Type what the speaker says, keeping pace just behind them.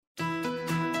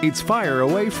It's Fire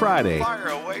Away Friday. Fire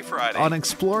Away Friday. On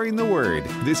Exploring the Word,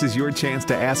 this is your chance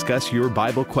to ask us your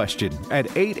Bible question at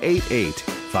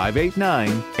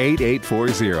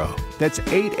 888-589-8840. That's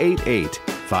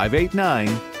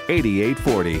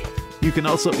 888-589-8840. You can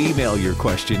also email your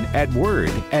question at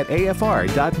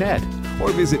word@afr.net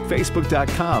or visit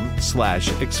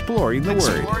facebook.com/exploring the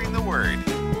word. Exploring the Word.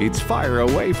 It's Fire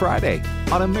Away Friday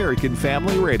on American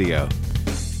Family Radio.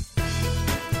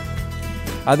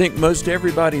 I think most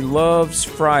everybody loves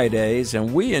Fridays,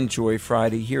 and we enjoy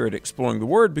Friday here at Exploring the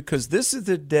Word because this is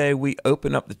the day we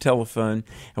open up the telephone,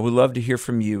 and we love to hear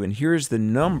from you. And here's the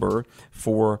number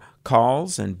for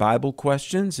calls and Bible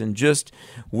questions, and just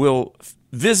we'll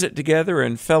visit together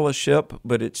and fellowship,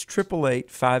 but it's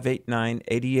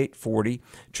 888-589-8840,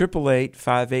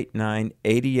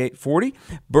 888-589-8840.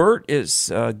 Bert, it's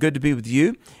good to be with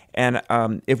you. And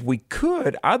if we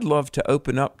could, I'd love to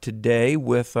open up today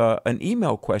with an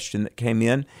email question that came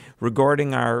in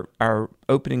regarding our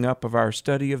opening up of our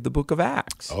study of the book of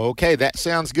Acts. Okay, that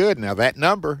sounds good. Now that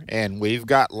number, and we've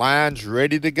got lines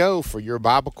ready to go for your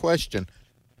Bible question,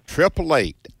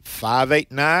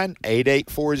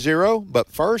 888-589-8840.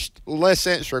 But first, let's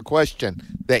answer a question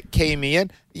that came in.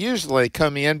 Usually they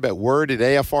come in, but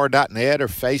word@afr.net or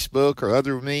Facebook or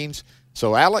other means.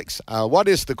 So Alex, what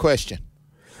is the question?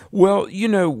 Well, you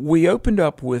know, we opened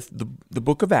up with the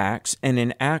book of Acts, and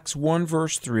in Acts 1,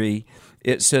 verse 3,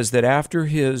 it says that after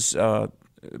his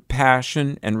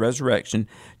passion and resurrection,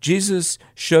 Jesus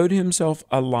showed himself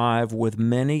alive with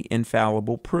many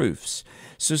infallible proofs.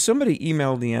 So somebody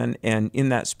emailed in, and in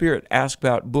that spirit asked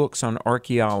about books on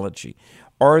archaeology.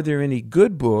 Are there any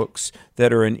good books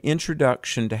that are an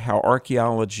introduction to how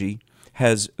archaeology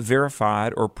has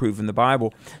verified or proven the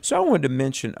Bible? So I wanted to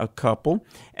mention a couple,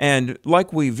 and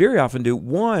like we very often do,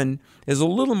 one is a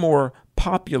little more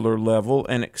popular level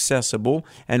and accessible,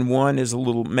 and one is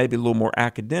maybe a little more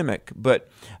academic, but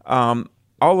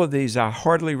all of these I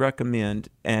heartily recommend,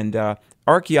 and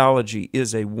archaeology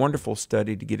is a wonderful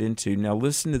study to get into. Now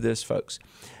listen to this, folks.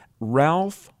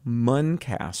 Ralph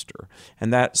Muncaster,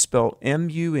 and that's spelled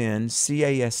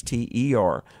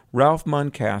Muncaster. Ralph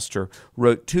Muncaster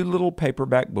wrote 2 little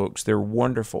paperback books. They're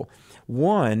wonderful.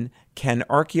 One, Can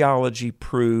Archaeology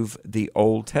Prove the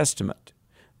Old Testament?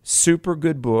 Super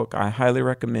good book. I highly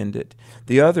recommend it.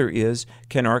 The other is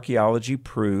Can Archaeology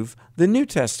Prove the New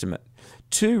Testament?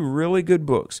 2 really good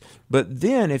books. But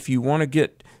then if you want to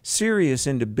get serious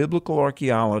into biblical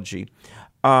archaeology,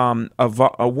 a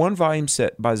 1-volume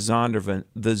set by Zondervan,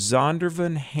 the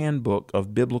Zondervan Handbook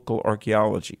of Biblical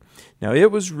Archaeology. Now,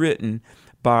 it was written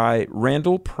by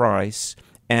Randall Price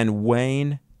and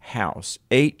Wayne House,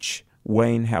 H.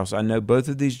 Wayne House. I know both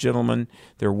of these gentlemen.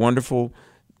 They're wonderful,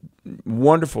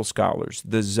 wonderful scholars.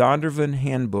 The Zondervan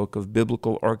Handbook of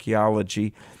Biblical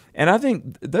Archaeology. And I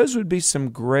think those would be some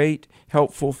great,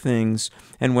 helpful things.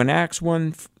 And when Acts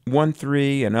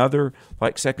 1:3 and other,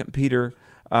 like 2 Peter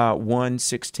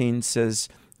 1:16 says,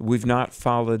 we've not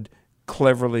followed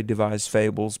cleverly devised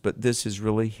fables, but this is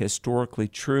really historically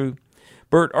true.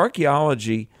 Bert,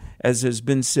 archaeology, as has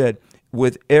been said,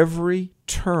 with every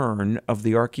turn of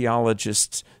the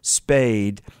archaeologist's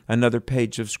spade, another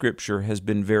page of Scripture has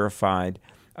been verified.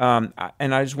 And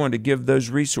I just wanted to give those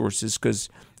resources because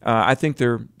I think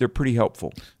they're pretty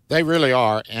helpful. They really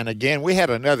are. And again, we had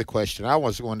another question. I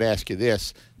was going to ask you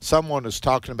this. Someone was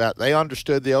talking about they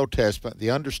understood the Old Testament, they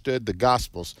understood the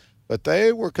Gospels, but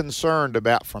they were concerned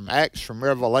about from Acts, from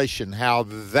Revelation, how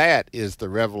that is the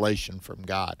revelation from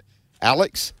God.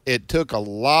 Alex, it took a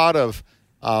lot of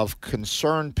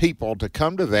concerned people to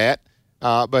come to that,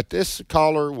 but this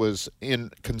caller was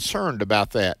concerned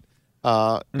about that.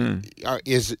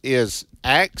 Is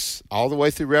Acts all the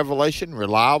way through Revelation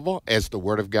reliable as the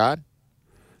Word of God?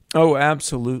 Oh,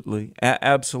 absolutely.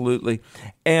 Absolutely.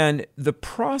 And the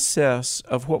process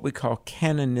of what we call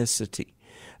canonicity,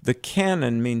 the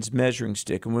canon means measuring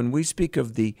stick. And when we speak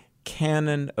of the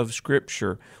canon of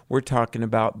Scripture, we're talking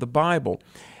about the Bible.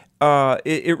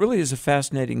 It really is a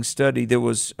fascinating study. There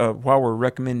was, while we're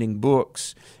recommending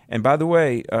books, and by the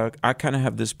way, I kind of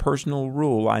have this personal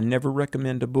rule. I never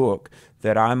recommend a book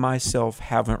that I myself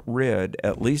haven't read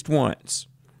at least once.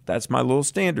 That's my little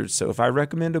standard. So if I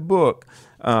recommend a book,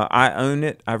 I own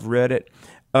it. I've read it.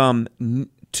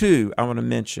 2, I want to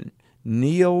mention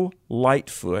Neil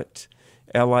Lightfoot,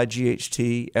 Lightfoot,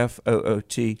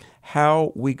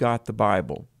 How We Got the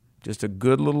Bible. Just a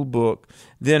good little book.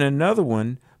 Then another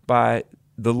one by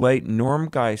the late Norm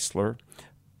Geisler,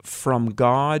 From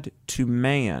God to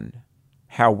Man,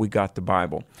 How We Got the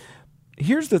Bible.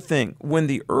 Here's the thing. When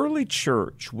the early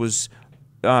church was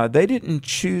they didn't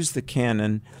choose the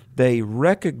canon. They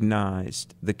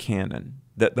recognized the canon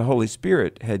that the Holy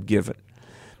Spirit had given.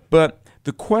 But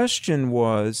the question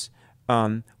was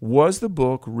the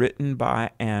book written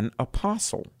by an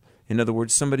apostle? In other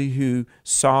words, somebody who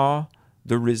saw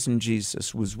the risen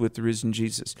Jesus, was with the risen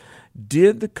Jesus.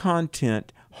 Did the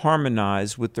content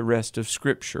harmonize with the rest of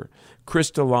Scripture?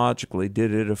 Christologically,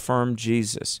 did it affirm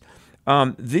Jesus?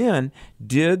 Then,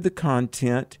 did the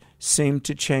content seem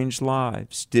to change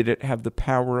lives? Did it have the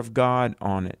power of God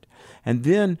on it? And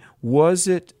then, was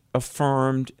it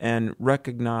affirmed and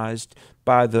recognized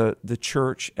by the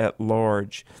church at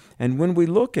large? And when we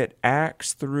look at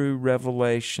Acts through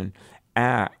Revelation,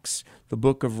 Acts, the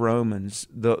book of Romans,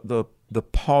 the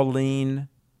Pauline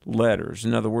letters,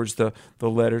 in other words, the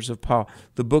letters of Paul,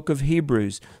 the book of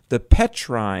Hebrews, the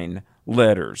Petrine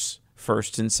letters,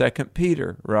 1st and 2nd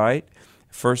Peter, right?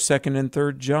 1st, 2nd, and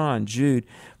 3rd John, Jude.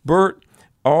 Bert,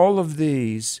 all of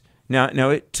these, now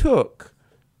it took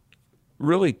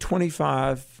really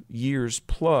 25 years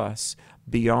plus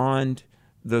beyond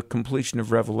the completion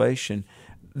of Revelation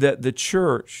that the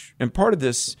church, and part of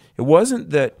this, it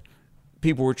wasn't that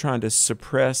people were trying to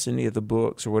suppress any of the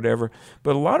books or whatever,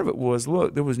 but a lot of it was,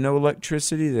 look, there was no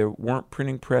electricity, there weren't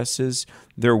printing presses,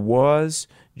 there was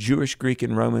Jewish, Greek,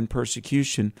 and Roman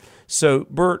persecution. So,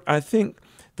 Bert, I think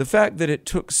the fact that it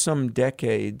took some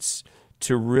decades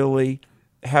to really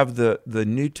have the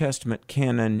New Testament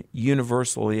canon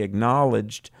universally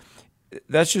acknowledged,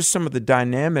 that's just some of the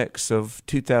dynamics of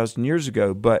 2,000 years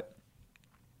ago. But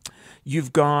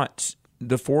you've got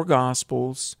the four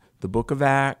Gospels, the book of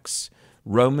Acts,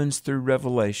 Romans through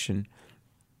Revelation.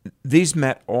 These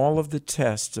met all of the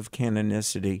tests of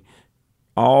canonicity,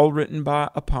 all written by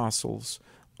apostles,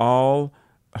 all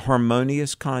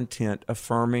harmonious content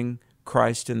affirming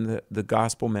Christ and the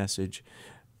gospel message.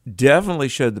 Definitely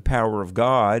showed the power of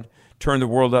God, turned the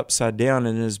world upside down,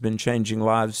 and has been changing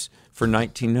lives for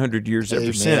 1,900 years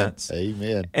ever since.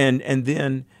 Amen. And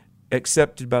then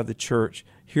accepted by the church.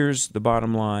 Here's the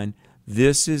bottom line.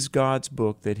 This is God's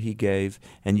book that He gave,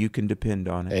 and you can depend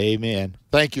on it. Amen.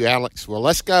 Thank you, Alex. Well,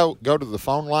 let's go to the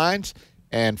phone lines.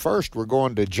 And first, we're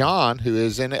going to John, who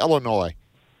is in Illinois.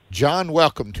 John,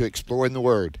 welcome to Exploring the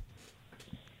Word.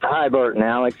 Hi, Bert and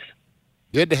Alex.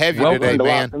 Good to have you Welcome today, to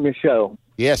man. Welcome your show.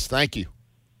 Yes, thank you.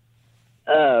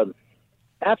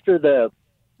 After the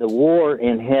war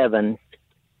in heaven,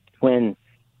 when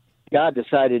God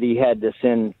decided He had to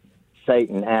send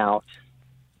Satan out,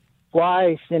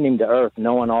 why send him to earth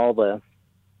knowing all the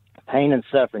pain and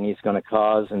suffering he's going to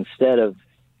cause instead of,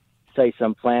 say,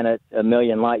 some planet a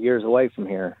million light years away from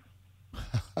here?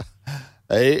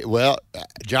 Hey, well,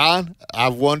 John,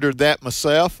 I've wondered that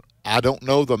myself. I don't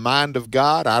know the mind of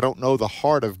God. I don't know the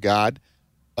heart of God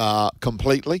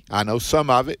completely. I know some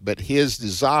of it, but His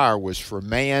desire was for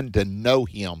man to know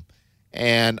Him.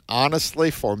 And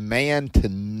honestly, for man to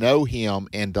know Him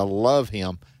and to love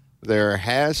Him, there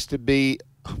has to be,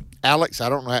 Alex, I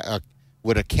don't know,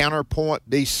 would a counterpoint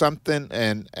be something?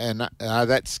 And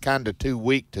that's kind of too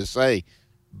weak to say.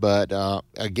 But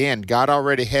again, God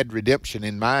already had redemption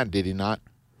in mind, did He not?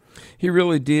 He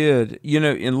really did. You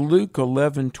know, in Luke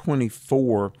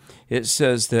 11:24, it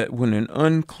says that when an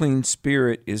unclean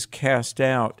spirit is cast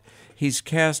out, he's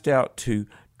cast out to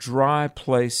dry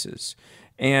places.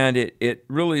 And it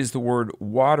really is the word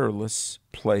waterless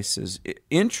places.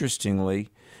 Interestingly,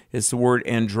 it's the word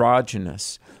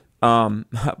androgynous.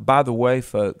 By the way,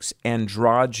 folks,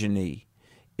 androgyny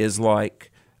is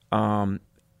like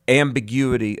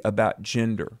ambiguity about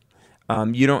gender.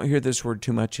 You don't hear this word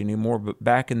too much anymore, but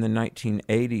back in the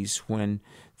 1980s when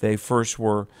they first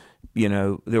were, you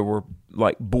know, there were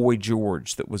like Boy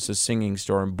George that was a singing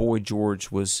star, and Boy George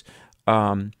was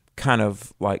kind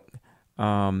of like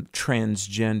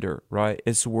transgender, right?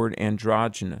 It's the word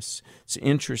androgynous. It's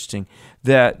interesting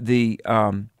that the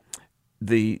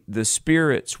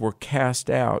spirits were cast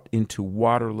out into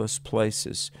waterless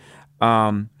places.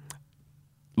 Luke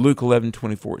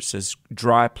 11:24, it says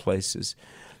dry places.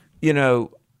 You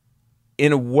know,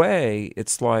 in a way,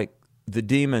 it's like the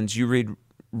demons. You read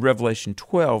Revelation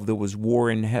 12, there was war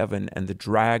in heaven, and the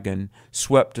dragon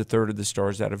swept a third of the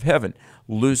stars out of heaven.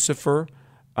 Lucifer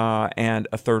and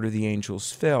a third of the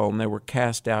angels fell, and they were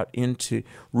cast out into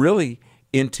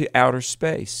outer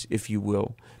space, if you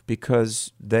will,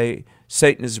 because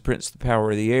Satan is the prince of the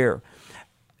power of the air.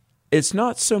 It's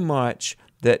not so much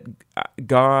that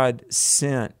God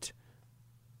sent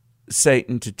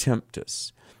Satan to tempt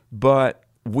us, but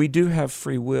we do have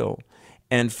free will.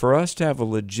 And for us to have a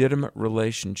legitimate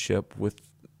relationship with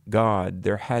God,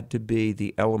 there had to be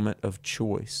the element of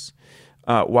choice.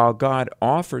 While God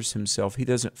offers Himself, He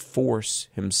doesn't force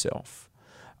Himself.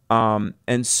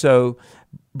 And so,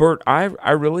 Bert,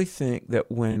 I really think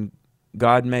that when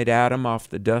God made Adam off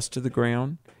the dust of the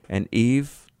ground and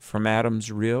Eve from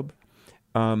Adam's rib,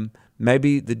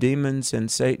 maybe the demons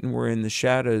and Satan were in the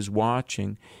shadows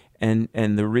watching, and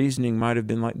the reasoning might have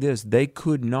been like this: they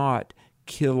could not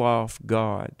kill off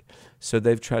God, so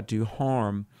they've tried to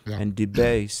harm and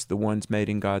debase the ones made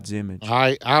in God's image.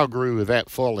 I agree with that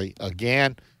fully.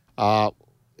 Again,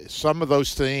 some of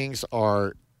those things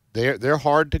are they're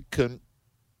hard to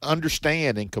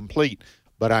understand and complete,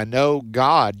 but I know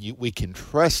God, we can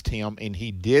trust Him, and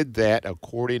He did that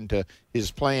according to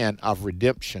His plan of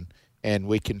redemption, and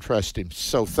we can trust Him.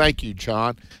 So thank you,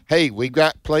 John. Hey, we've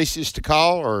got places to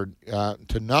call or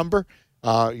to number.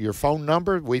 Your phone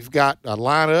number. We've got a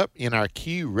lineup in our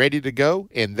queue ready to go,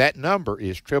 and that number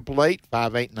is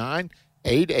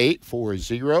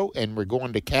 888-589-8840, and we're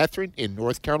going to Catherine in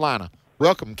North Carolina.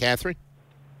 Welcome, Catherine.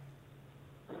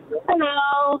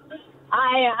 Hello.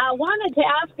 I wanted to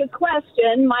ask a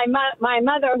question. My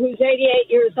mother, who's 88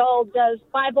 years old, does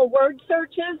Bible word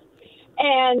searches,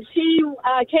 and she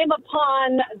came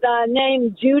upon the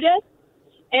name Judas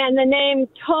and the name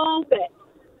Tobit.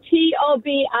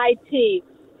 Tobit.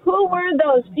 Who were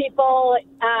those people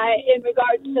in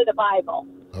regards to the Bible?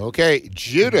 Okay,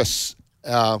 Judas.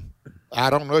 I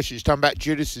don't know if she's talking about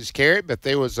Judas Iscariot, but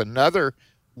there was another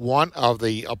one of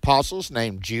the apostles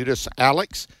named Judas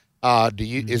Alex.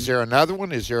 Is there another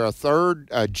one? Is there a third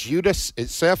Judas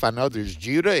itself? I know there's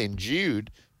Judah and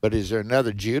Jude, but is there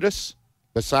another Judas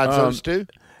besides those two?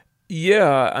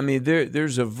 Yeah, I mean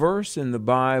there's a verse in the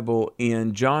Bible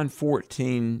in John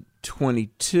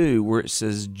 14:22 where it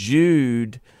says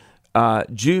Judas,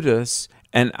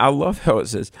 and I love how it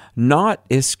says not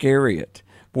Iscariot.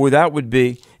 Boy, that would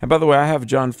be, and by the way, I have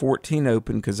John 14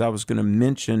 open because I was going to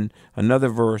mention another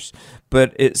verse,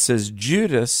 but it says,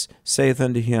 Judas saith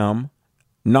unto him,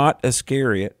 not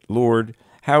Iscariot, Lord,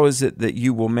 how is it that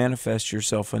you will manifest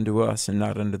yourself unto us and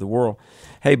not unto the world?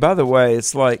 Hey, by the way,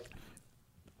 it's like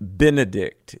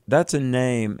Benedict. That's a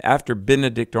name after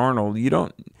Benedict Arnold.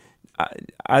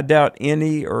 I doubt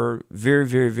any or very,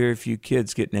 very, very few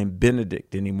kids get named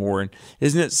Benedict anymore. And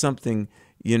isn't it something,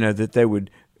 that they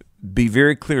would be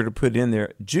very clear to put in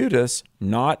there, Judas,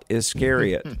 not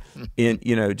Iscariot, in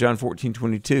John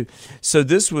 14:22. So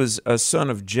this was a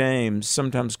son of James,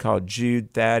 sometimes called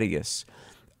Jude Thaddeus.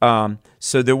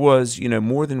 So there was,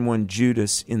 more than one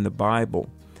Judas in the Bible.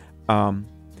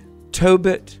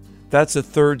 Tobit, that's a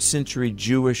 3rd century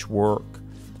Jewish work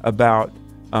about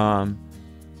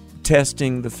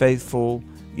testing the faithful,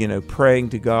 praying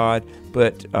to God.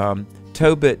 But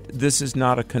Tobit, this is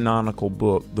not a canonical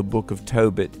book, the book of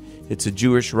Tobit. It's a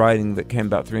Jewish writing that came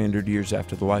about 300 years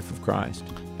after the life of Christ.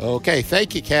 Okay,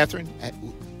 thank you, Catherine.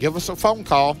 Give us a phone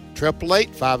call,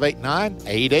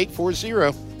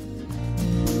 888-589-8840.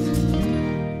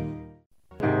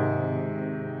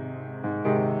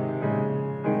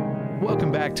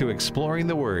 Welcome back to Exploring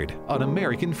the Word on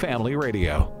American Family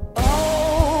Radio.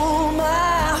 All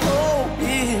my hope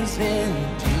is in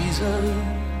Jesus.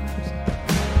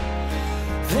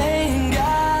 Thank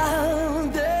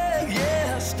God that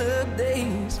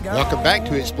yesterday's gone. Welcome back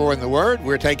to Exploring the Word.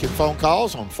 We're taking phone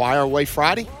calls on Fire Away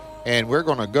Friday, and we're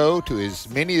going to go to as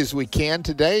many as we can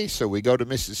today. So we go to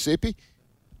Mississippi.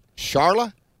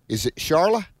 Charla? Is it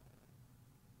Charla?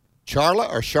 Charla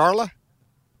or Charla?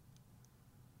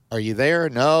 Are you there?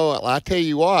 No, I tell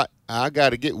you what, I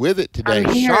got to get with it today.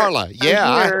 Charla,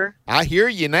 yeah, I hear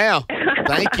you now.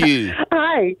 Thank you.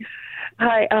 Hi.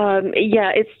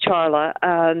 Yeah, it's Charla.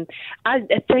 I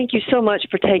thank you so much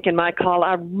for taking my call.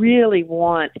 I really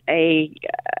want an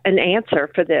answer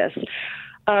for this.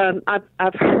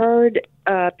 I've heard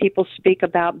people speak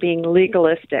about being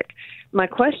legalistic. My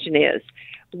question is,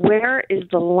 where is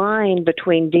the line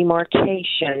between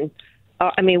demarcation?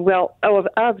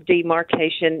 Of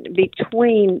demarcation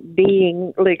between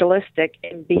being legalistic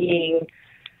and being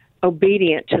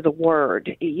obedient to the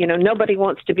Word. Nobody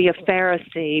wants to be a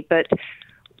Pharisee, but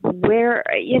where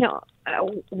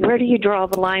do you draw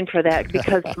the line for that?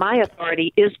 Because my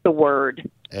authority is the Word.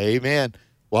 Amen.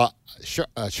 Well,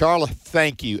 Charlotte,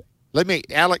 thank you.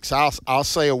 Alex, I'll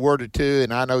say a word or two,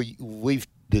 and I know we've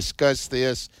discussed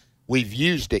this. We've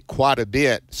used it quite a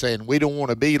bit, saying we don't want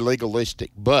to be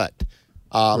legalistic, but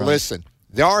right. Listen,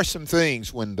 there are some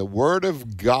things when the Word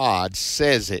of God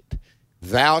says it,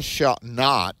 thou shalt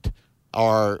not,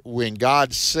 or when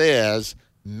God says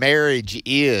marriage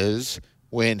is,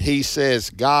 when He says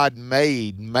God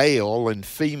made male and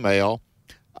female,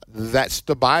 that's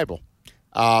the Bible.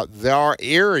 There are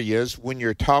areas when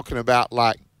you're talking about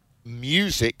like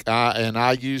music, and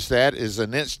I use that as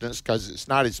an instance because it's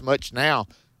not as much now,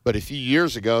 But a few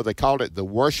years ago, they called it the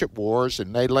worship wars,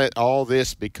 and they let all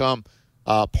this become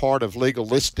part of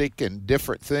legalistic and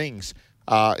different things.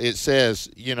 It says,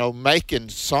 making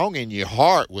song in your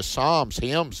heart with psalms,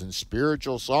 hymns, and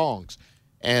spiritual songs.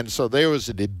 And so there was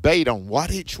a debate on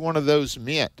what each one of those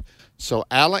meant. So,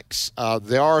 Alex,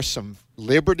 there are some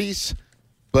liberties,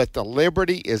 but the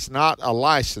liberty is not a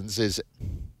license, is it?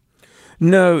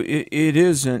 No, it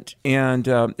isn't. And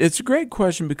it's a great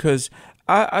question because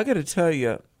I got to tell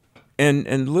you,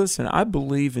 and listen, I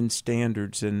believe in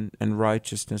standards and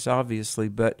righteousness, obviously,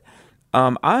 but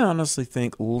I honestly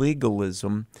think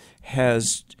legalism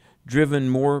has driven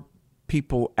more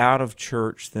people out of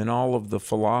church than all of the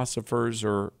philosophers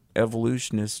or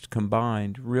evolutionists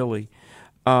combined, really.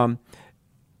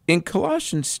 In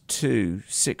Colossians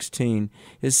 2:16,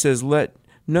 it says, "Let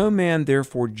no man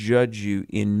therefore judge you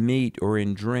in meat or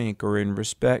in drink or in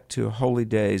respect to holy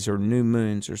days or new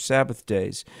moons or Sabbath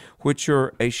days, which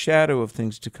are a shadow of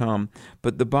things to come,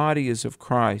 but the body is of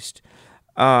Christ."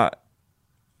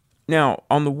 Now,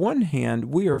 on the one hand,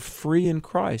 we are free in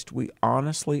Christ. We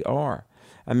honestly are.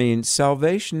 I mean,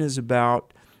 salvation is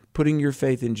about putting your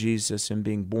faith in Jesus and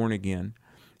being born again.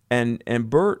 And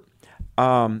Bert,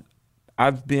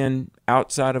 I've been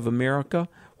outside of America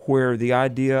where the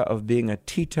idea of being a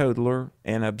teetotaler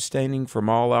and abstaining from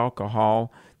all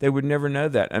alcohol, they would never know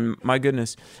that. And my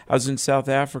goodness, I was in South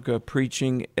Africa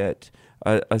preaching at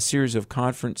a series of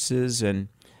conferences and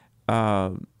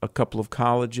a couple of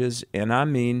colleges, and I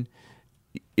mean,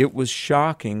 it was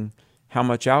shocking how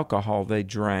much alcohol they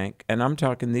drank. And I'm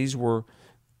talking, these were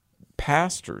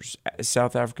pastors,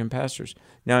 South African pastors.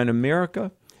 Now in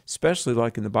America, especially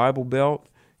like in the Bible Belt,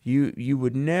 you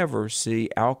would never see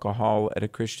alcohol at a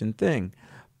Christian thing.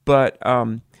 But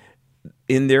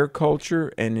in their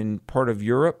culture and in part of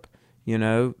Europe,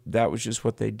 that was just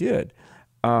what they did.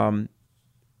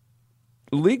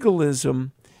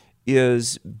 Legalism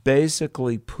is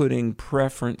basically putting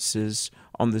preferences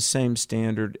on the same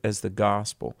standard as the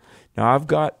gospel. Now, I've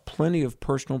got plenty of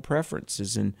personal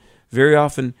preferences and very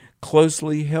often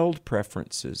closely held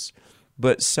preferences,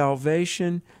 but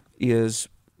salvation is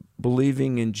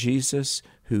believing in Jesus,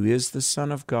 who is the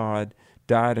Son of God,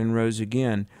 died and rose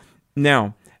again.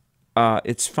 Now,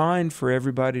 it's fine for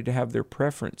everybody to have their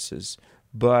preferences,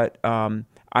 but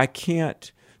I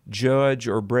can't judge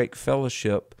or break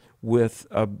fellowship with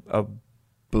a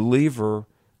believer,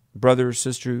 brother or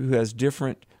sister, who has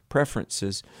different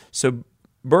preferences. So,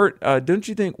 Bert, don't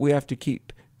you think we have to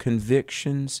keep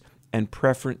convictions and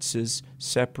preferences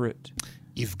separate?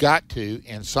 You've got to,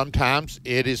 and sometimes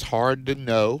it is hard to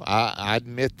know. I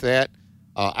admit that.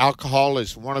 Alcohol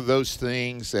is one of those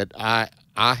things that I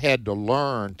had to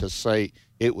learn to say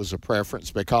it was a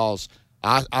preference, because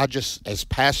I just, as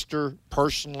pastor,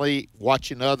 personally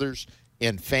watching others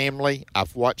in family,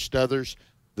 I've watched others,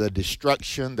 the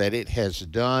destruction that it has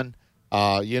done,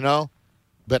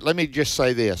 But let me just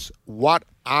say this. What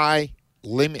I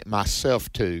limit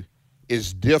myself to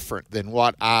is different than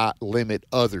what I limit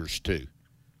others to.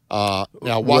 Now,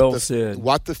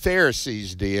 what the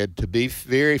Pharisees did, to be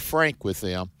very frank with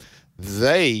them,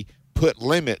 they put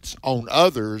limits on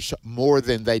others more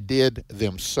than they did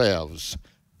themselves.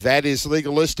 That is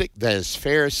legalistic. That is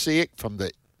Pharisaic from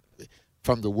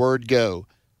the word go.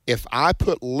 If I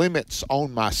put limits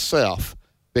on myself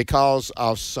because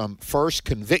of some first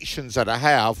convictions that I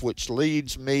have, which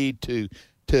leads me to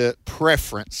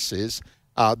preferences,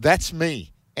 that's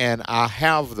me, and I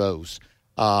have those.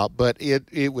 But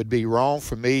it would be wrong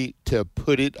for me to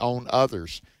put it on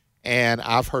others. And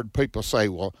I've heard people say,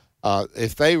 well,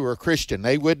 if they were a Christian,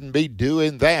 they wouldn't be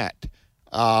doing that.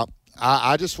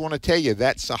 I just want to tell you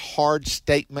that's a hard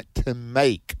statement to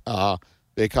make,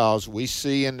 because we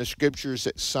see in the Scriptures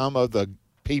that some of the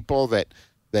people that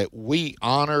we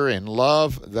honor and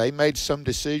love, they made some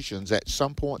decisions at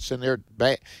some points in their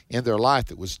life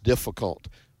that was difficult.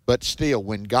 But still,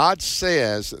 when God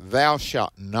says, "Thou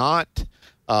shalt not,"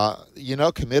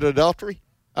 commit adultery,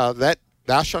 that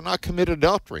thou shalt not commit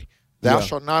adultery. Thou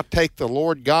shalt not take the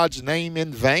Lord God's name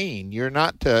in vain. You're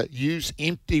not to use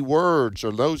empty words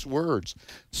or those words.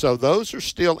 So those are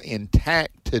still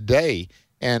intact today,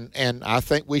 and I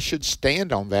think we should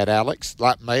stand on that, Alex.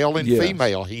 Like male and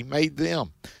female, He made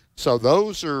them. So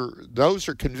those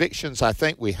are convictions I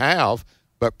think we have.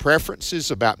 But preferences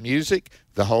about music,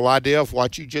 the whole idea of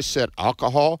what you just said,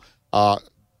 alcohol.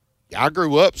 I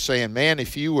grew up saying, man,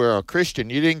 if you were a Christian,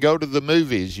 you didn't go to the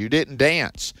movies, you didn't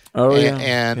dance.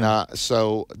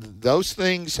 So those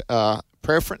things,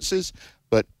 preferences,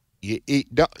 but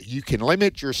you can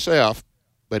limit yourself,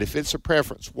 but if it's a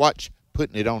preference, watch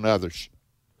putting it on others.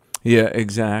 Yeah,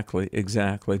 exactly.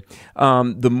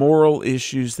 The moral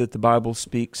issues that the Bible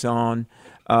speaks on,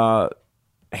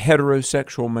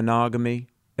 heterosexual monogamy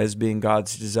as being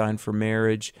God's design for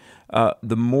marriage,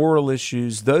 the moral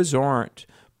issues, those aren't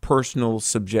personal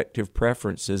subjective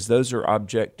preferences. Those are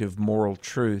objective moral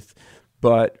truth.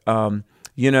 But,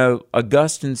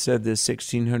 Augustine said this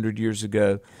 1,600 years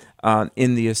ago,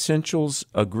 in the essentials,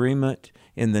 agreement,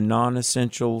 in the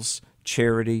non-essentials,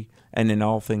 charity, and in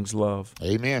all things, love.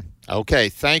 Amen. Okay,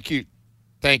 thank you.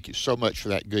 Thank you so much for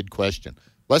that good question.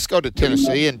 Let's go to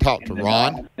Tennessee and talk to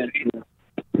Ron.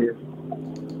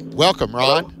 Welcome,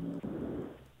 Ron.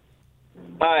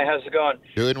 Hi, how's it going?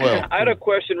 Doing well. I had a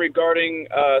question regarding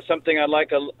something I'd like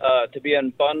to be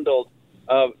unbundled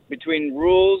between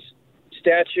rules,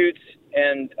 statutes,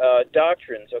 and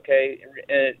doctrines, okay?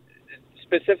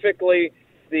 Specifically,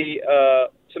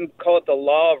 some call it the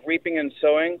law of reaping and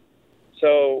sowing.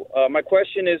 So my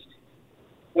question is,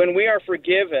 when we are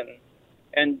forgiven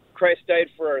and Christ died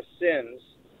for our sins,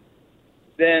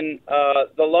 then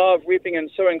the law of reaping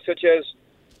and sowing, such as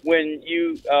when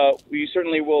you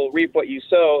certainly will reap what you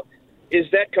sow, is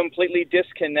that completely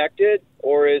disconnected,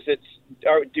 or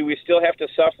do we still have to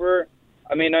suffer?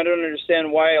 I mean, I don't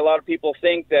understand why a lot of people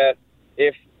think that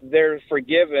if they're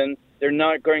forgiven, they're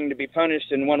not going to be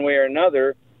punished in one way or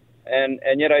another, and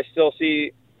yet I still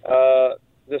see the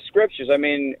scriptures. I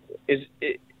mean,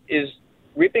 is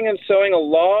reaping and sowing a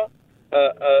law?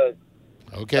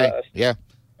 Okay, yeah.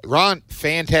 Ron,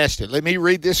 fantastic. Let me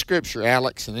read this scripture,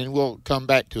 Alex, and then we'll come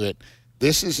back to it.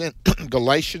 This is in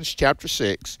Galatians chapter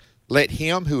 6. Let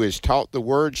him who is taught the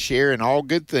word share in all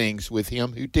good things with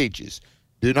him who teaches.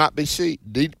 Do not be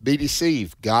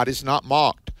deceived. God is not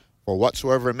mocked. For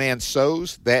whatsoever a man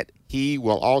sows, that he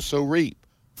will also reap.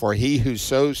 For he who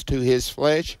sows to his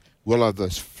flesh will of the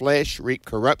flesh reap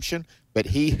corruption, but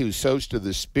he who sows to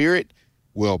the Spirit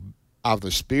will of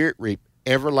the Spirit reap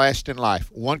everlasting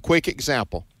life. One quick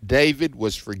example. David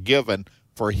was forgiven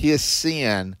for his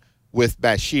sin with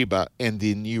Bathsheba and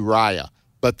then Uriah,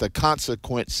 but the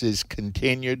consequences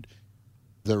continued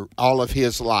all of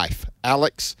his life.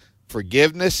 Alex,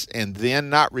 forgiveness and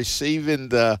then not receiving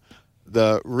the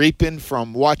reaping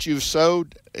from what you've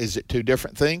sowed, is it two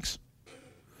different things?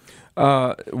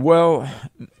 Well,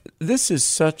 this is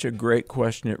such a great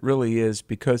question. It really is,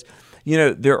 because,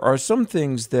 there are some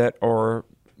things that are,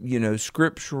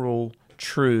 scriptural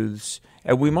truths,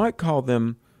 and we might call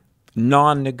them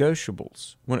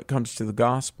non-negotiables when it comes to the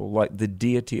gospel, like the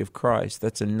deity of Christ.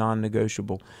 That's a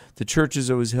non-negotiable. The church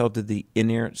has always held to the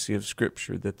inerrancy of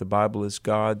Scripture, that the Bible is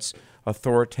God's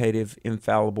authoritative,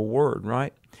 infallible word,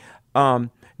 right?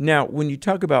 Now, when you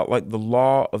talk about like the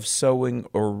law of sowing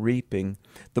or reaping,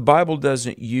 the Bible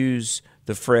doesn't use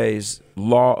the phrase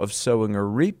law of sowing or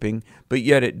reaping, but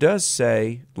yet it does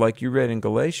say, like you read in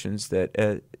Galatians,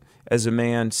 that as a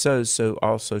man sows, so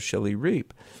also shall he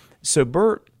reap. So,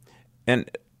 Bert, and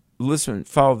listen,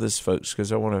 follow this, folks,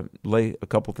 because I want to lay a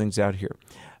couple things out here.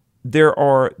 There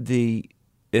are the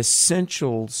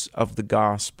essentials of the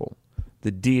gospel,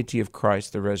 the deity of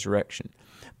Christ, the resurrection.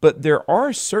 But there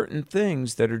are certain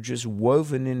things that are just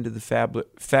woven into the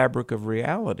fabric of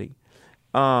reality.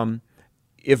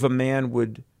 If a man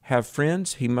would have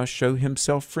friends, he must show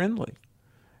himself friendly.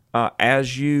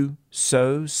 As you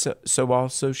sow, so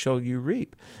also shall you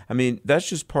reap. I mean, that's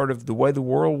just part of the way the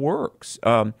world works.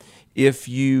 If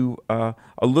you, a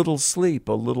little sleep,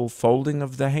 a little folding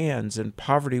of the hands, and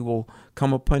poverty will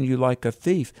come upon you like a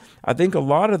thief. I think a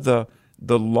lot of the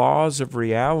laws of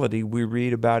reality we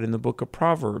read about in the book of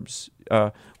Proverbs.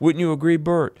 Wouldn't you agree,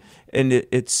 Bert? And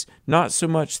it's not so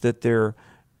much that they're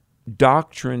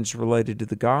doctrines related to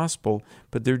the gospel,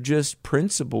 but they're just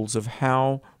principles of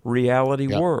how reality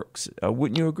works.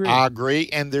 Wouldn't you agree? I agree,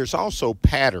 and there's also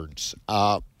patterns.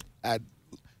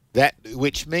 That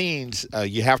which means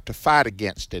you have to fight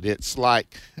against it. It's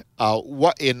like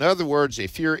in other words,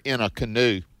 if you're in a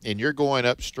canoe and you're going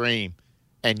upstream,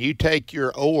 and you take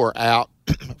your oar out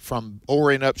from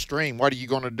oaring upstream, what are you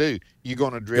going to do? You're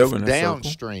going to drift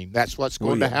downstream. That's what's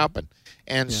going to happen.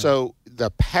 And so the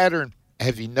pattern,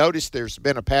 have you noticed there's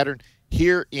been a pattern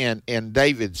here in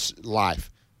David's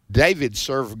life? David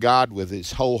served God with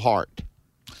his whole heart.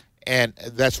 And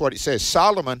that's what it says.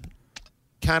 Solomon,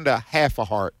 kind of half a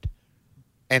heart.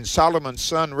 And Solomon's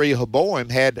son Rehoboam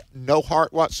had no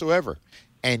heart whatsoever.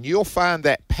 And you'll find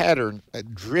that pattern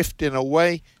drifting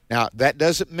away. Now, that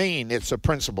doesn't mean it's a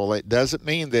principle. It doesn't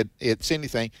mean that it's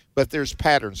anything, but there's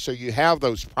patterns. So you have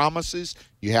those promises,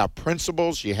 you have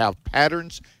principles, you have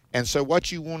patterns. And so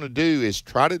what you want to do is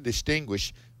try to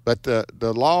distinguish. But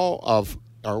the law of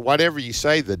or whatever you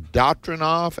say, the doctrine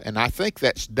of, and I think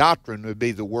that's doctrine would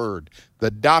be the word,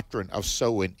 the doctrine of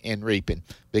sowing and reaping.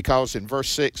 Because in verse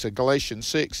 6 of Galatians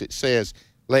 6, it says,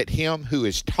 let him who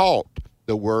is taught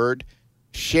the word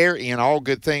share in all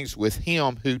good things with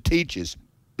him who teaches.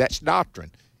 That's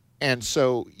doctrine. And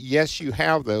so, yes, you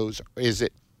have those. Is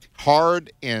it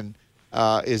hard and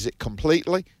is it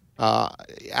completely?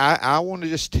 I want to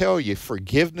just tell you,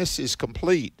 forgiveness is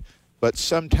complete, but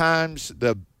sometimes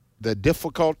the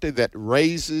difficulty that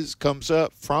comes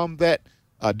up from that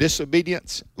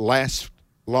disobedience lasts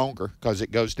longer because it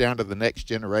goes down to the next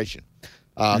generation.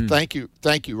 Thank you,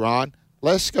 Ron.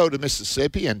 Let's go to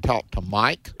Mississippi and talk to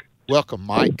Mike. Welcome,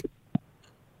 Mike.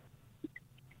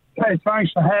 Hey,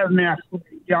 thanks for having me.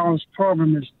 Y'all's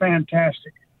program is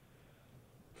fantastic.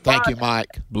 Thank you,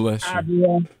 Mike. Bless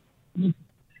you.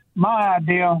 My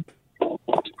idea,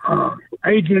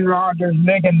 Adrian Rogers,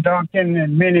 Megan Duncan,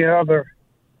 and many other,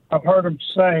 I've heard them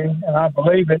say, and I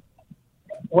believe it,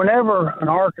 whenever an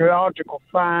archaeological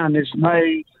find is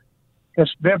made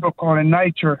that's biblical in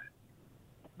nature,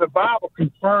 the Bible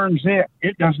confirms it.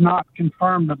 It does not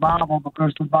confirm the Bible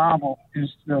because the Bible is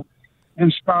the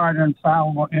inspired,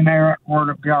 infallible, inerrant Word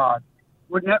of God.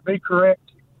 Wouldn't that be correct?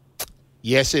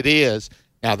 Yes, it is.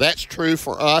 Now, that's true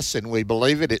for us, and we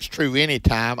believe it. It's true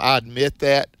anytime. I admit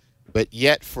that. But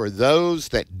yet, for those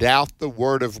that doubt the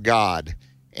Word of God,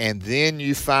 and then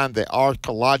you find the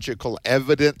archaeological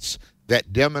evidence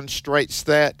that demonstrates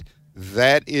that,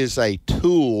 that is a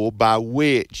tool by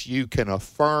which you can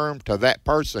affirm to that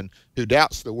person who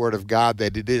doubts the Word of God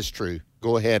that it is true.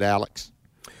 Go ahead, Alex.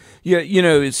 Yeah,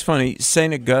 it's funny.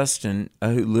 St. Augustine,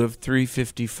 who lived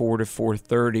 354 to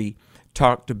 430,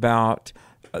 talked about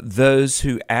those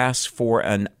who ask for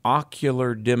an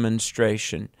ocular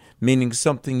demonstration, meaning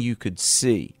something you could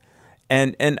see.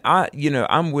 And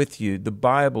I'm with you. The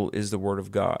Bible is the Word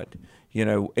of God.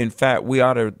 In fact, we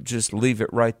ought to just leave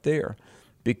it right there,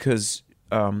 because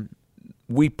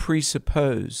we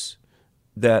presuppose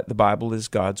that the Bible is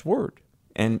God's Word,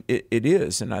 and it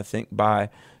is. And I think by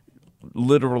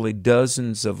literally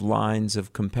dozens of lines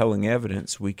of compelling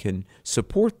evidence, we can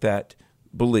support that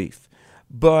belief.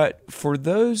 But for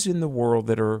those in the world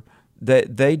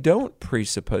that they don't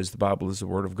presuppose the Bible is the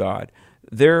Word of God,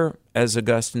 they're, as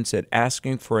Augustine said,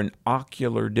 asking for an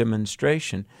ocular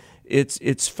demonstration.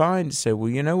 It's fine to say, well,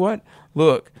 you know what?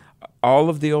 Look, all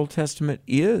of the Old Testament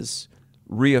is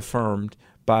reaffirmed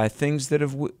by things that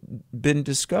have been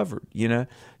discovered.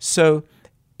 So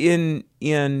in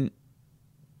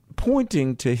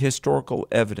pointing to historical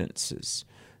evidences,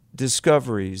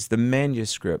 discoveries, the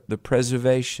manuscript, the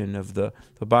preservation of the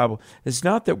Bible, it's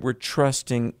not that we're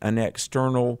trusting an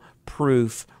external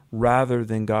proof rather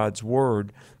than God's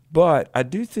Word, but I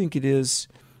do think it is,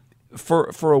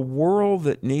 for a world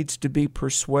that needs to be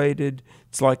persuaded,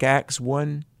 it's like Acts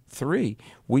 1:3.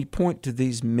 We point to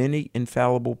these many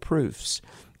infallible proofs,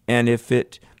 and if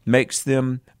it makes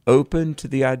them open to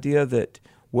the idea that,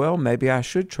 well, maybe I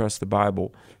should trust the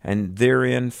Bible and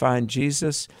therein find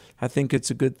Jesus, I think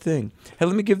it's a good thing. Hey,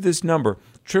 let me give this number,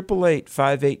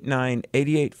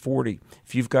 888-589-8840.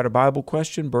 If you've got a Bible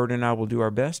question, Bert and I will do our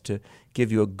best to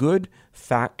give you a good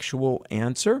factual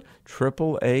answer.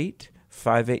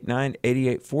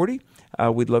 888-589-8840.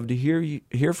 We'd love to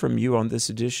hear from you on this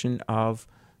edition of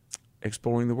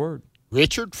Exploring the Word.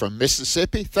 Richard from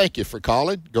Mississippi, thank you for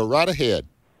calling. Go right ahead.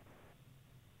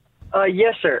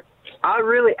 Yes, sir. I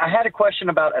had a question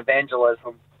about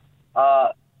evangelism.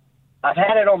 I've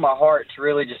had it on my heart to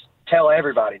really just tell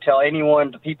everybody, tell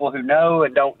anyone, to people who know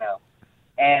and don't know.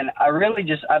 And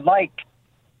I'd like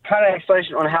kind of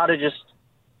explanation on how to just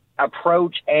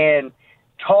approach and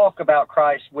talk about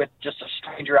Christ with just a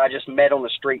stranger I just met on the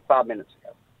street 5 minutes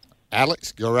ago.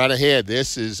 Alex, go right ahead.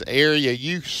 This is area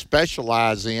you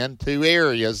specialize in, 2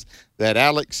 areas that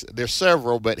Alex, there's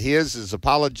several, but his is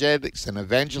apologetics and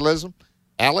evangelism.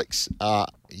 Alex,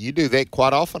 you do that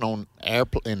quite often in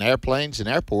airplanes and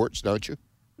airports, don't you?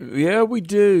 Yeah, we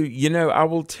do. I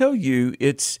will tell you,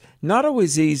 it's not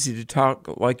always easy to talk,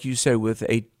 like you say, with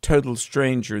a total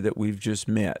stranger that we've just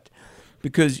met.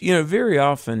 Because, very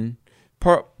often,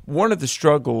 one of the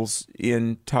struggles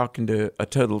in talking to a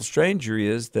total stranger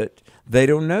is that they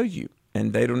don't know you,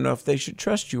 and they don't know if they should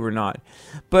trust you or not.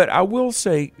 But I will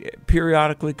say,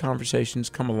 periodically, conversations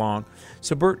come along.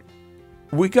 So, Bert,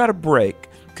 we got a break.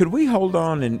 Could we hold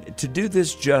on, and to do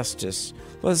this justice,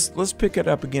 let's pick it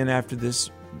up again after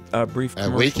this brief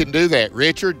commercial. We can do that.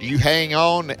 Richard, you hang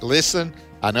on, listen.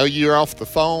 I know you're off the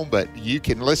phone, but you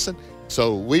can listen.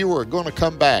 So we were going to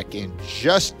come back in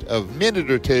just a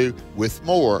minute or two with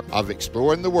more of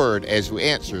Exploring the Word as we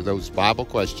answer those Bible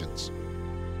questions.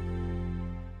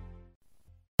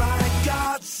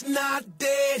 God's not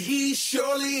dead, he's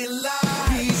surely alive.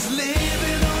 He's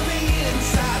living on the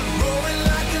inside, roaring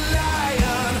like a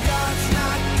lion. God's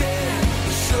not dead,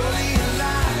 he's surely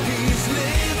alive. He's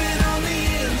living on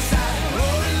the inside,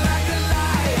 roaring like a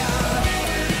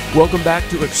lion. Welcome back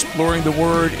to Exploring the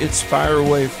Word. It's Fire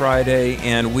Away Friday,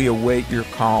 and we await your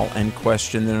call and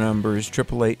question. The number is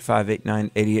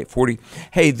 888-589-8840.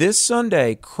 Hey, this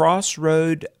Sunday,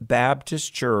 Crossroad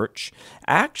Baptist Church,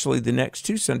 actually the next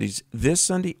 2 Sundays, this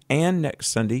Sunday and next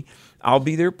Sunday, I'll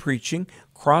be there preaching.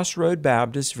 Crossroad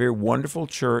Baptist, very wonderful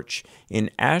church in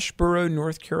Asheboro,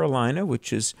 North Carolina,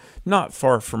 which is not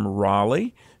far from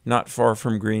Raleigh, not far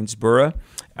from Greensboro.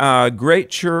 Great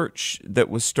church that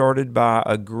was started by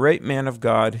a great man of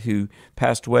God who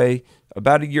passed away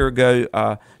about a year ago,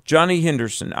 Johnny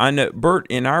Henderson. I know, Bert,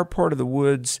 in our part of the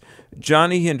woods,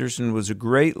 Johnny Henderson was a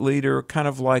great leader, kind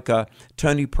of like a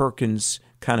Tony Perkins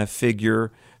kind of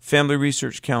figure, Family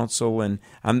Research Council, and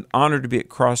I'm honored to be at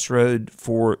Crossroad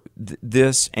for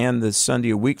this and the Sunday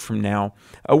a week from now.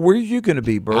 Where are you going to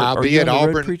be, Bert? I'll be at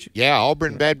Auburn. Yeah,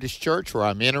 Auburn Baptist Church, where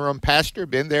I'm interim pastor.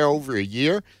 Been there over a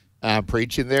year. I'm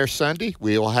preaching there Sunday.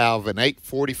 We'll have an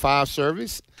 8:45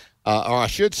 service, or I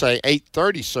should say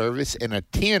 8:30 service and a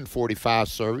 10:45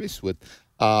 service with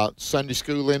Sunday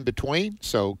school in between.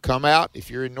 So come out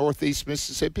if you're in Northeast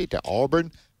Mississippi to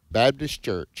Auburn Baptist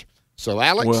Church. So,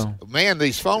 Alex, man,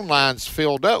 these phone lines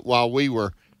filled up while we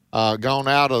were gone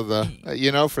out of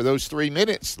the, for those 3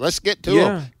 minutes. Let's get to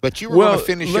them. But you were going to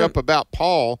finish up about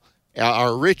Paul,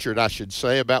 or Richard, I should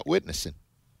say, about witnessing.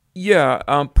 Yeah,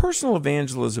 personal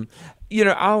evangelism.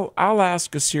 I'll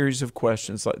ask a series of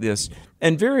questions like this,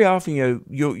 and very often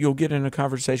you'll get in a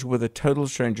conversation with a total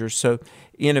stranger. So,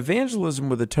 in evangelism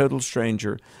with a total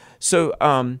stranger,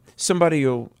 somebody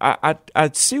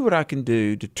I'd see what I can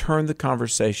do to turn the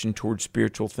conversation towards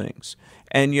spiritual things.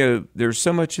 And there's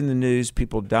so much in the news,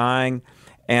 people dying,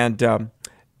 and I'll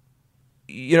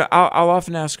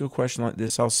often ask a question like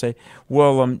this. I'll say,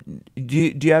 "Well,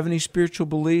 do you have any spiritual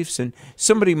beliefs?" And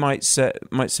somebody might say,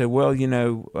 "Well,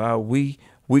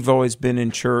 we've always been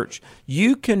in church."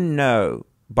 You can know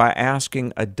by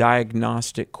asking a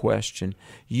diagnostic question.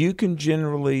 You can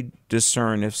generally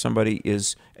discern if somebody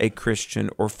is a Christian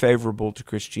or favorable to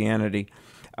Christianity.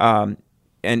 And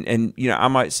I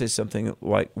might say something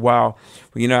like, "Wow,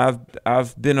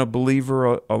 I've been a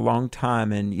believer a long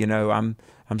time, and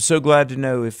I'm so glad to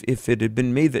know if it had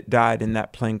been me that died in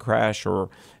that plane crash or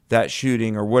that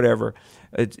shooting or whatever.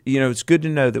 It's good to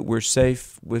know that we're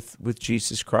safe with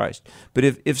Jesus Christ." But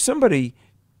if somebody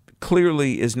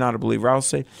clearly is not a believer, I'll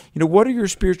say, "What are your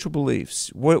spiritual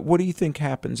beliefs? What do you think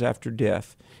happens after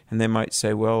death?" And they might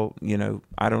say, "Well,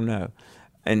 I don't know."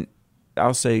 And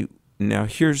I'll say, "Now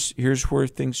here's where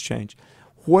things change.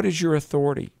 What is your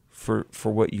authority for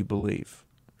what you believe?"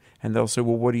 And they'll say,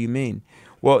 "Well, what do you mean?"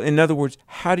 Well, in other words,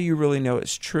 how do you really know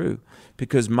it's true?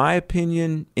 Because my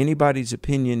opinion, anybody's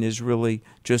opinion, is really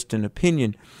just an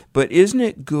opinion. But isn't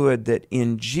it good that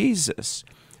in Jesus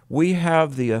we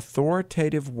have the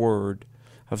authoritative word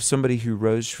of somebody who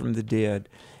rose from the dead?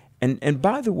 And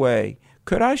by the way,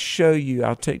 could I show you,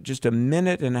 I'll take just a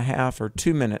minute and a half or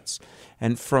 2 minutes,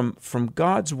 and from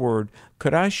God's word,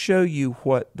 could I show you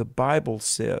what the Bible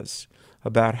says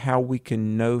about how we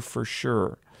can know for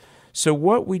sure? So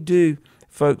what we do,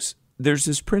 folks, there's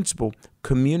this principle,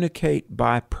 communicate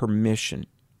by permission.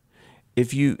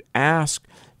 If you ask,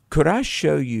 could I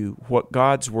show you what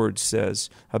God's word says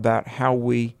about how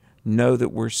we know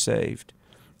that we're saved?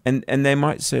 And they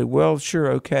might say, "Well,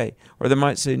 sure, okay." Or they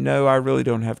might say, "No, I really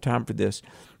don't have time for this."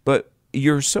 But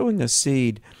you're sowing a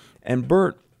seed. And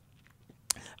Bert,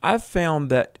 I've found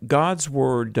that God's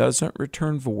word doesn't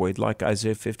return void, like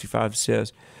Isaiah 55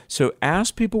 says. So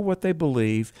ask people what they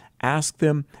believe. Ask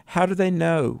them, how do they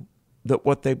know that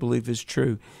what they believe is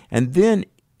true? And then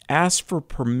ask for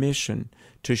permission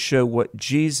to show what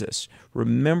Jesus,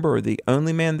 remember, the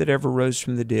only man that ever rose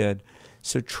from the dead.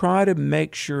 So try to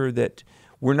make sure that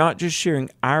we're not just sharing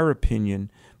our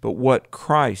opinion, but what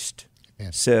Christ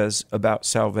says about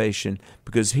salvation,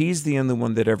 because he's the only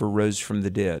one that ever rose from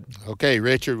the dead. Okay,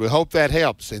 Richard, we hope that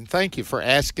helps. And thank you for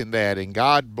asking that. And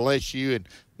God bless you, and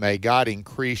may God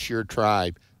increase your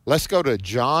tribe. Let's go to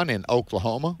John in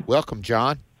Oklahoma. Welcome,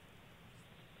 John.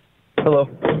 Hello.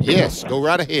 Yes, go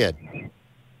right ahead.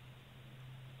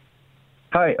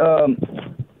 Hi.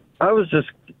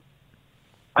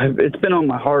 It's been on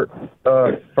my heart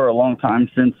for a long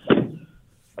time since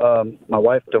my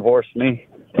wife divorced me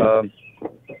a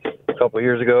couple of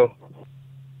years ago.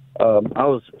 I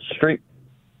was street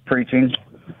preaching,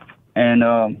 and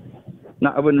I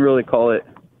wouldn't really call it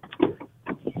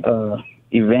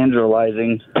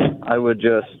evangelizing. I would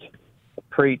just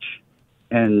preach,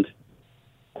 and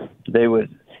they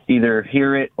would either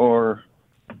hear it or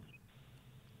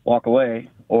walk away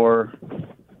or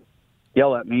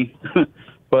yell at me.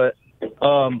 But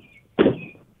to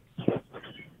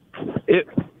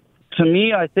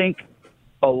me, I think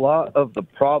a lot of the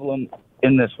problem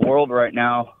in this world right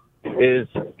now is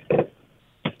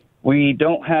we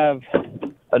don't have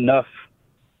enough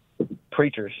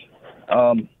preachers.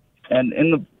 And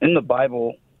in the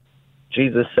Bible,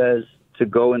 Jesus says to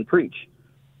go and preach.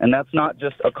 And that's not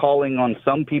just a calling on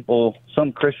some people,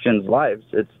 some Christians' lives.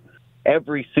 It's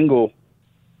every single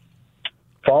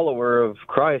follower of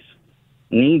Christ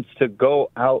needs to go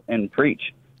out and preach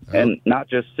and not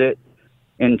just sit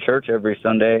in church every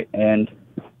Sunday and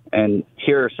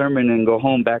hear a sermon and go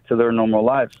home back to their normal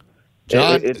lives.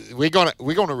 John, we're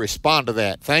gonna respond to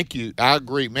that. Thank you. I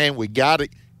agree, man. We got it.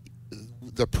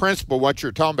 The principle, what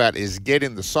you're talking about, is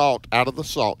getting the salt out of the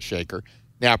salt shaker.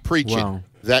 Now, preaching. Wow.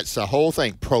 That's the whole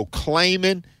thing.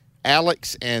 Proclaiming,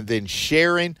 Alex, and then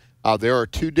sharing. There are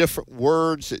two different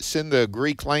words. It's in the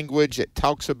Greek language. It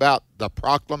talks about the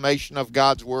proclamation of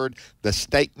God's word, the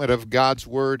statement of God's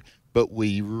word. But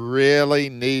we really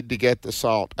need to get the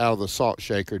salt out of the salt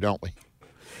shaker, don't we?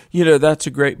 You know, that's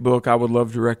a great book I would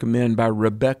love to recommend by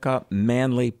Rebecca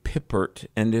Manley Pippert,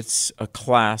 and it's a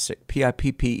classic,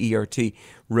 Pippert,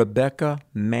 Rebecca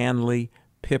Manley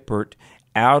Pippert,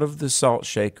 Out of the Salt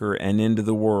Shaker and Into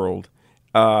the World.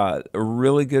 A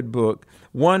really good book.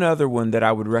 One other one that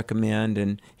I would recommend,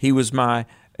 and he was my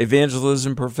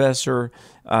evangelism professor,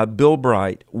 Bill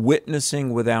Bright,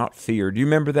 Witnessing Without Fear. Do you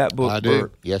remember that book, I do,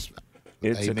 Bert? yes.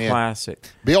 It's Amen. a classic.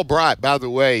 Bill Bright, by the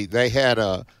way, they had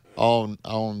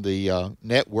on the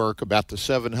network about the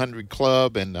 700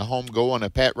 Club and the homegoing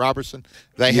of Pat Robertson.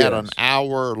 They had an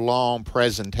hour-long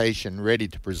presentation ready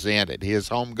to present at his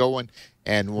homegoing,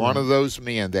 and one of those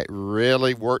men that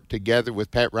really worked together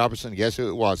with Pat Robertson, guess who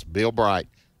it was? Bill Bright.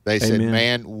 They said,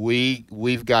 man,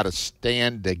 we've got to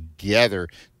stand together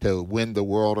to win the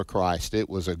world of Christ. It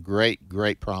was a great,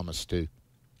 great promise, too.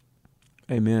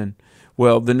 Amen.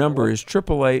 Well, the number is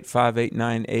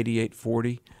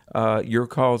 888-589-8840. Your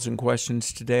calls and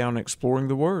questions today on Exploring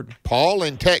the Word. Paul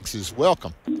in Texas,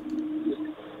 welcome.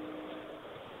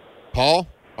 Paul,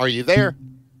 are you there?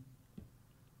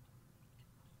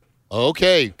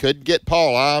 Okay, couldn't get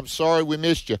Paul. I'm sorry we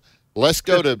missed you. Let's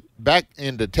go back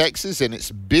into Texas, and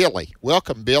it's Billy.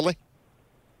 Welcome, Billy.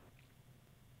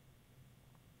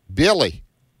 Billy.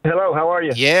 Hello, how are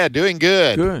you? Yeah, doing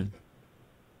good. Good.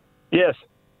 Yes.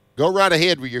 Go right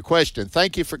ahead with your question.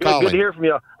 Thank you for calling. Good to hear from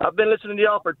y'all. I've been listening to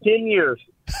y'all for 10 years.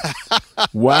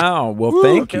 Wow. Well,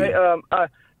 thank you. Okay.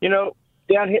 You know,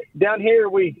 down here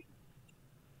we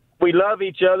love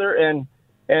each other and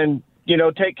you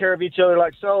know, take care of each other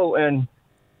like so. And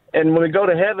when we go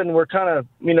to heaven, we're kind of,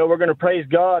 you know, we're going to praise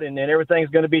God and everything's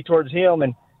going to be towards Him.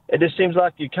 And it just seems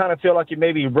like you kind of feel like you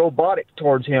may be robotic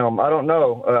towards Him. I don't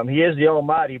know. He is the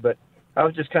Almighty, but I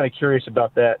was just kind of curious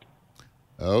about that.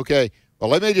 Okay. Well,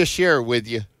 let me just share with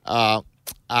you. I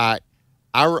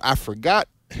forgot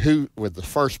who was the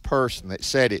first person that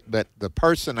said it, but the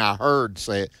person I heard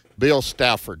say it, Bill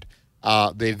Stafford,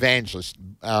 the evangelist.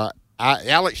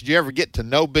 Alex, did you ever get to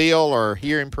know Bill or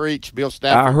hear him preach, Bill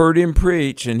Stafford? I heard him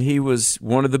preach, and he was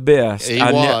one of the best.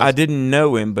 I didn't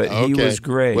know him, but he was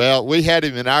great. Well, we had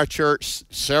him in our church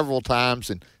several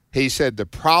times, and he said the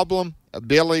problem,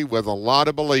 Billy, with a lot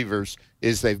of believers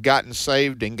is they've gotten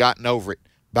saved and gotten over it.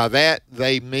 By that,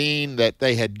 they mean that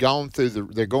they had gone through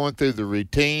they're going through the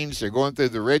routines, they're going through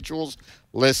the rituals.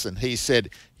 Listen, he said,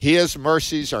 His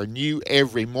mercies are new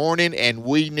every morning, and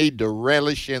we need to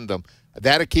relish in them.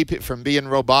 That'll keep it from being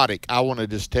robotic. I want to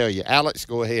just tell you. Alex,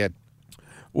 go ahead.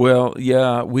 Well,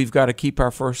 yeah, we've got to keep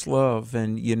our first love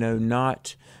and, you know,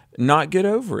 not get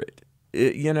over it,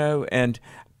 you know, and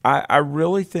I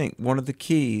really think one of the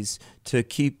keys to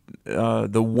keep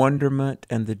the wonderment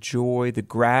and the joy, the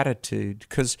gratitude,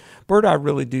 because, Bert, I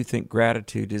really do think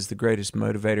gratitude is the greatest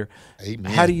motivator.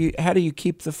 Amen. How do you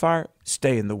keep the fire?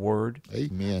 Stay in the Word.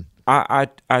 Amen. I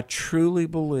truly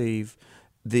believe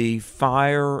the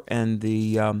fire and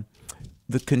the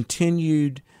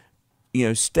continued, you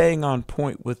know, staying on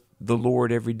point with the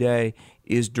Lord every day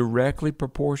is directly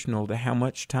proportional to how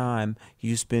much time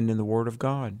you spend in the Word of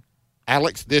God.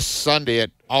 Alex, this Sunday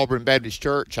at Auburn Baptist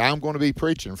Church, I'm going to be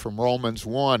preaching from Romans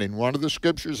 1, and one of the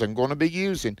scriptures I'm going to be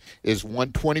using is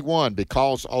 121,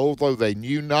 because although they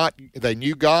knew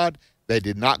God, they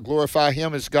did not glorify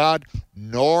Him as God,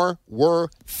 nor were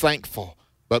thankful,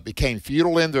 but became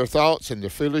futile in their thoughts, and their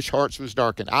foolish hearts was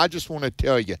darkened. I just want to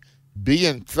tell you,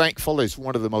 being thankful is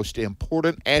one of the most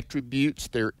important attributes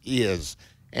there is.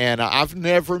 And I've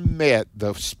never met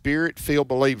the spirit-filled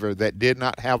believer that did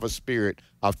not have a spirit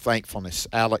of thankfulness,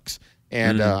 Alex.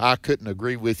 And I couldn't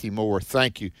agree with you more.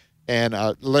 Thank you. And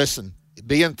listen,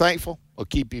 being thankful will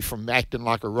keep you from acting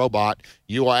like a robot.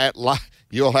 You'll act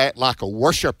like a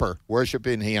worshiper,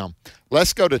 worshiping Him.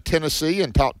 Let's go to Tennessee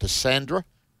and talk to Sandra.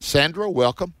 Sandra,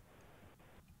 welcome.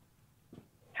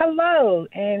 Hello,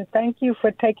 and thank you for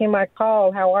taking my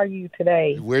call. How are you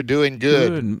today? We're doing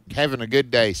good. Having a good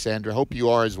day, Sandra. Hope you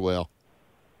are as well.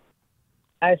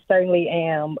 I certainly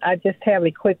am. I just have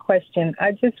a quick question.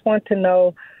 I just want to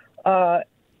know,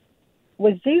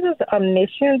 was Jesus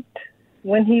omniscient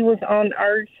when he was on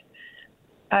earth?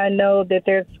 I know that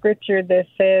there's scripture that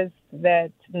says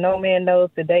that no man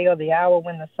knows the day or the hour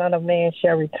when the Son of Man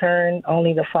shall return,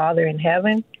 only the Father in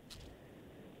heaven.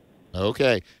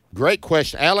 Okay. Great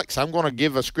question. Alex, I'm going to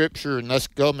give a scripture, and let's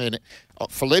go a minute.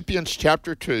 Philippians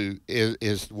chapter 2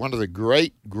 is one of the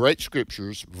great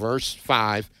scriptures, verse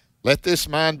 5. Let this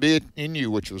mind be in you,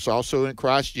 which was also in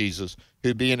Christ Jesus,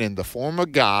 who being in the form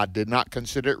of God, did not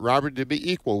consider it robbery to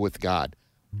be equal with God.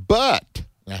 But,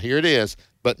 now here it is,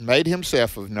 but made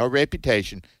himself of no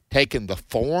reputation, taking the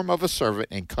form of a servant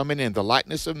and coming in the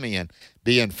likeness of men,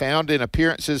 being found in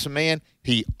appearance as a man,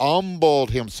 he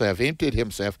humbled himself, emptied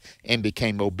himself, and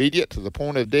became obedient to the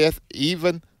point of death,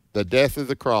 even the death of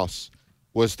the cross.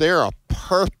 Was there a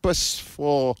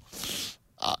purposeful,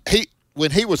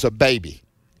 when he was a baby,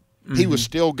 he was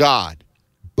still God,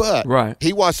 but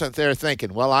he wasn't there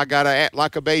thinking, well, I got to act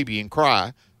like a baby and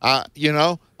cry.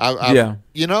 No,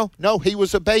 he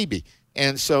was a baby.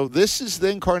 And so this is the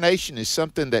incarnation is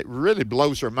something that really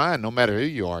blows our mind no matter who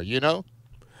you are,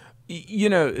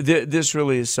 This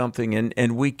really is something,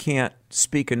 and we can't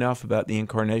speak enough about the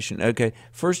incarnation. Okay,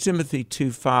 1 Timothy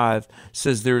 2:5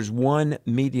 says there's one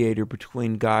mediator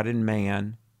between God and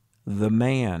man, the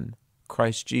man,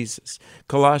 Christ Jesus.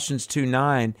 Colossians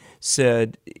 2:9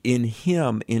 said, in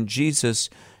him, in Jesus,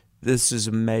 this is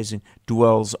amazing,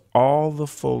 dwells all the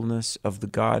fullness of the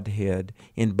Godhead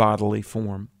in bodily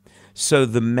form. So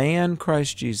the man,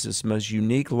 Christ Jesus, most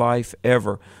unique life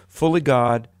ever, fully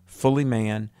God, fully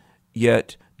man,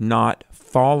 yet not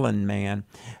fallen man.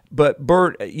 But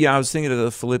Bert, I was thinking of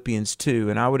the Philippians 2,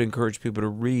 and I would encourage people to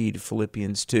read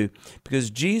Philippians 2, because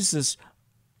Jesus,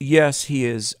 yes, he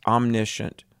is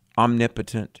omniscient,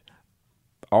 omnipotent,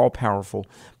 all-powerful,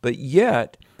 but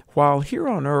yet, while here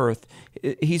on earth,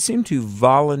 he seemed to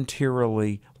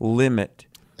voluntarily limit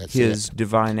his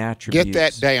divine attributes. Get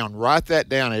that down. Write that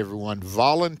down, everyone.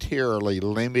 Voluntarily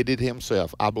limited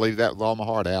himself. I believe that with all my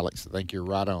heart, Alex. I think you're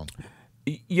right on.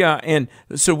 Yeah, and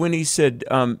so when he said,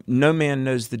 no man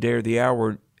knows the day or the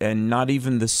hour, and not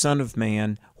even the Son of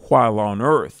Man while on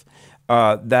earth,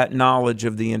 that knowledge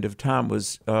of the end of time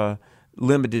was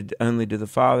limited only to the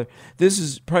Father. This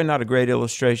is probably not a great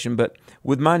illustration, but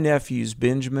with my nephews,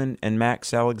 Benjamin and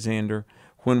Max Alexander,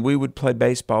 when we would play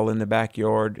baseball in the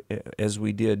backyard, as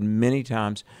we did many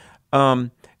times,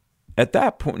 at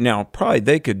that point, now probably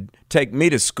they could take me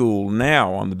to school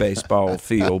now on the baseball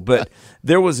field, but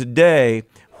there was a day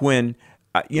when,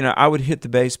 I would hit the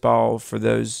baseball for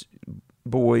those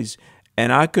boys,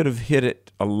 and I could have hit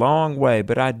it a long way,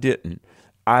 but I didn't.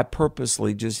 I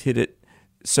purposely just hit it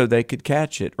so they could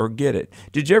catch it or get it.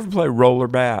 Did you ever play roller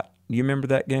bat? You remember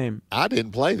that game? I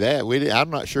didn't play that. I'm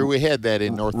not sure we had that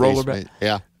in Northeast.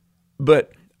 Yeah.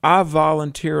 But I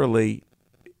voluntarily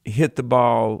hit the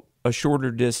ball a shorter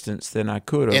distance than I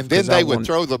could have. And then they would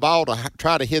throw the ball to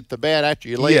try to hit the bat after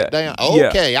you lay it down.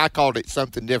 Okay, I called it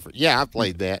something different. Yeah, I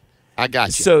played that. I got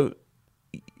you. So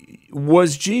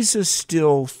was Jesus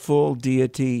still full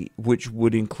deity, which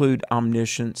would include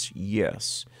omniscience?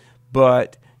 Yes.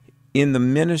 But in the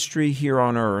ministry here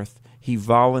on earth, he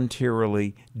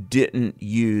voluntarily didn't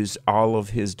use all of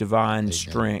his divine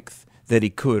strength that he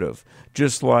could have.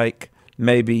 Just like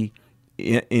maybe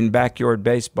in backyard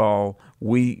baseball,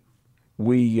 we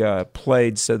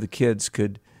played so the kids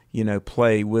could,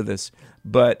 play with us.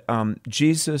 But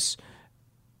Jesus,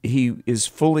 he is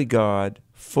fully God,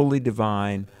 fully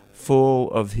divine, full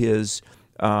of his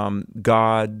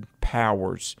God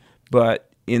powers. But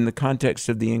in the context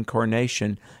of the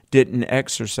incarnation, didn't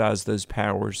exercise those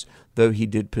powers, though he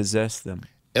did possess them.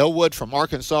 Elwood from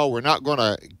Arkansas, we're not going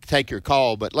to take your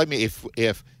call, but let me,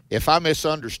 if I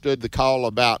misunderstood the call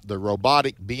about the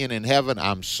robotic being in heaven,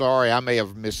 I'm sorry. I may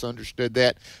have misunderstood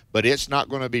that, but it's not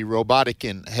going to be robotic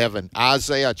in heaven.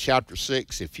 Isaiah chapter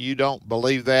 6, if you don't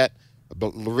believe that,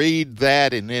 but read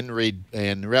that and then read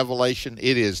in Revelation,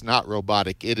 it is not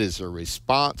robotic. It is a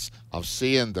response of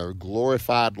seeing the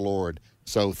glorified Lord.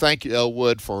 So thank you,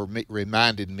 Elwood, for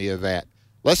reminding me of that.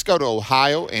 Let's go to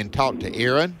Ohio and talk to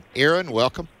Aaron. Aaron,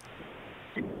 welcome.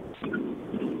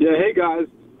 Yeah, hey guys.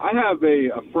 I have a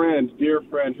friend, dear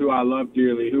friend, who I love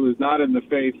dearly, who is not in the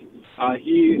faith.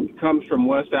 He comes from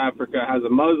West Africa, has a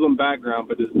Muslim background,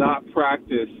 but does not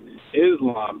practice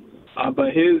Islam. But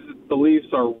his beliefs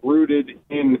are rooted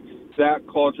in that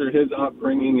culture, his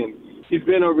upbringing, and he's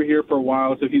been over here for a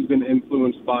while, so he's been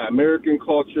influenced by American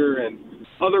culture and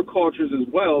other cultures as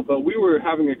well. But we were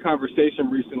having a conversation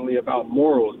recently about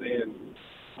morals, and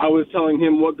I was telling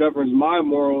him what governs my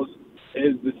morals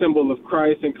is the symbol of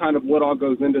Christ and kind of what all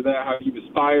goes into that, how you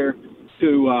aspire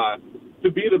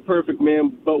to be the perfect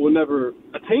man, but will never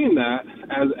attain that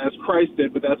as Christ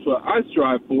did. But that's what I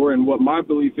strive for, and what my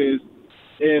belief is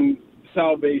in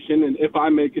salvation, and if I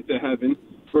make it to heaven,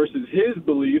 versus his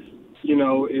belief,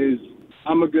 is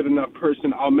I'm a good enough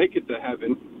person, I'll make it to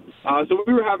heaven. So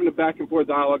we were having a back and forth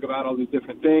dialogue about all these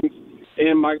different things.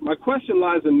 And my question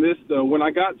lies in this, though. When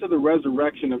I got to the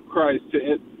resurrection of Christ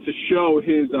to show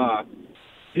his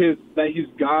that he's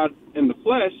God in the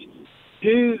flesh,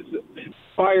 his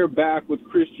fire back with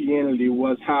Christianity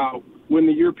was how when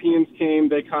the Europeans came,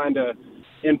 they kind of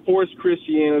enforced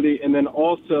Christianity, and then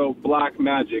also black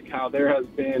magic, how there has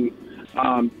been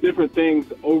different things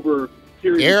over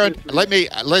periods. Aaron,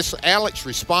 let's Alex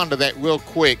respond to that real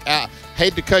quick.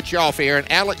 Hate to cut you off, Aaron.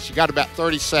 Alex, you got about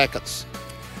 30 seconds.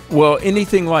 Well,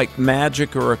 anything like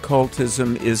magic or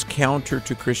occultism is counter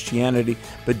to Christianity,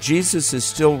 but Jesus is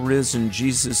still risen.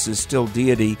 Jesus is still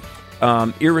deity,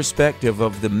 irrespective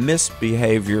of the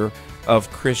misbehavior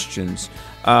of Christians.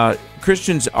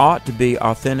 Christians ought to be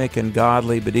authentic and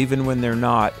godly, but even when they're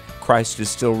not, Christ is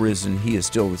still risen. He is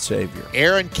still the Savior.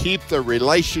 Aaron, keep the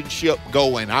relationship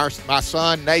going. My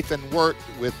son Nathan worked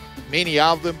with many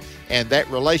of them, and that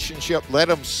relationship, let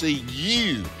them see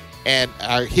you and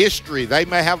our history. They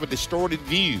may have a distorted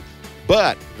view,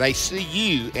 but they see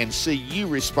you and see you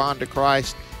respond to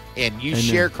Christ, and you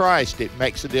share Christ. It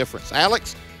makes a difference.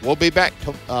 Alex, we'll be back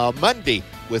to Monday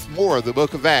with more of the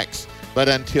Book of Acts. But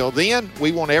until then,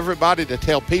 we want everybody to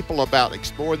tell people about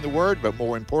exploring the Word, but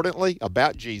more importantly,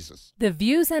 about Jesus. The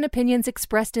views and opinions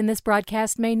expressed in this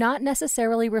broadcast may not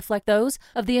necessarily reflect those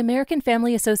of the American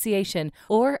Family Association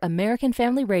or American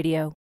Family Radio.